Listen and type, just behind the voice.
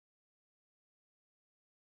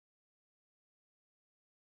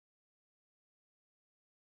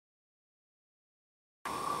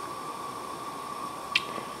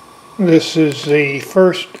This is the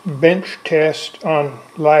first bench test on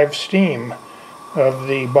live steam of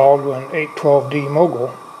the Baldwin 12D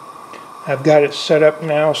Mogul. I've got it set up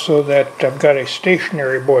now so that I've got a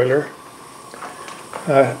stationary boiler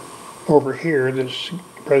over here that's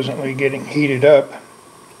presently getting heated up,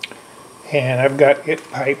 and I've got it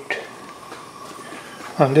piped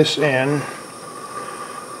on this end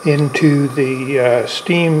into the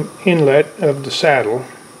steam inlet of the saddle,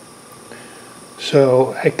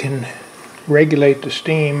 so I can regulate the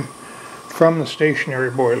steam from the stationary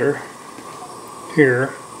boiler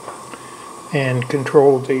here and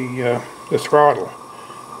control the throttle.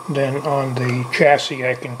 Then on the chassis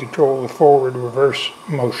I can control the forward reverse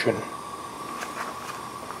motion.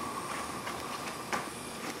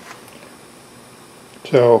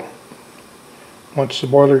 So once the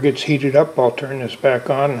boiler gets heated up, I'll turn this back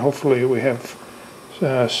on and hopefully we have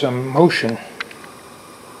some motion.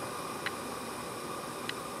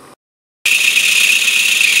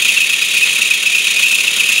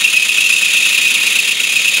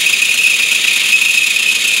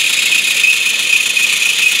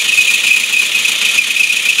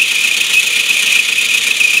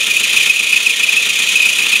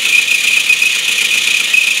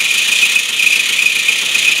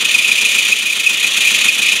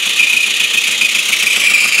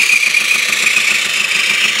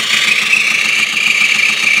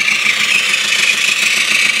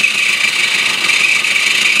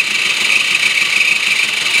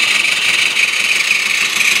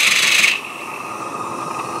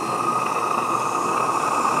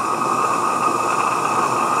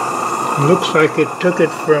 Looks like it took it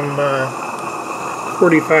from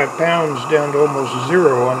 45 pounds down to almost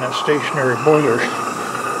zero on that stationary boiler.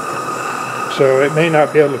 So it may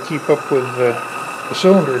not be able to keep up with the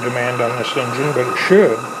cylinder demand on this engine, but it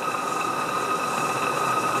should.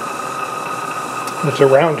 It's a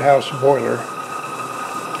roundhouse boiler,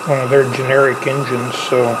 one of their generic engines,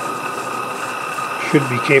 so should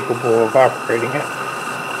be capable of operating it.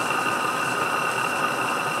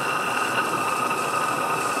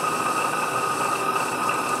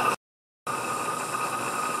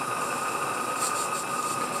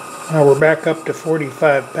 Now we're back up to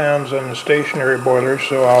 45 pounds on the stationary boiler,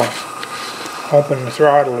 so I'll open the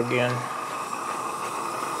throttle again.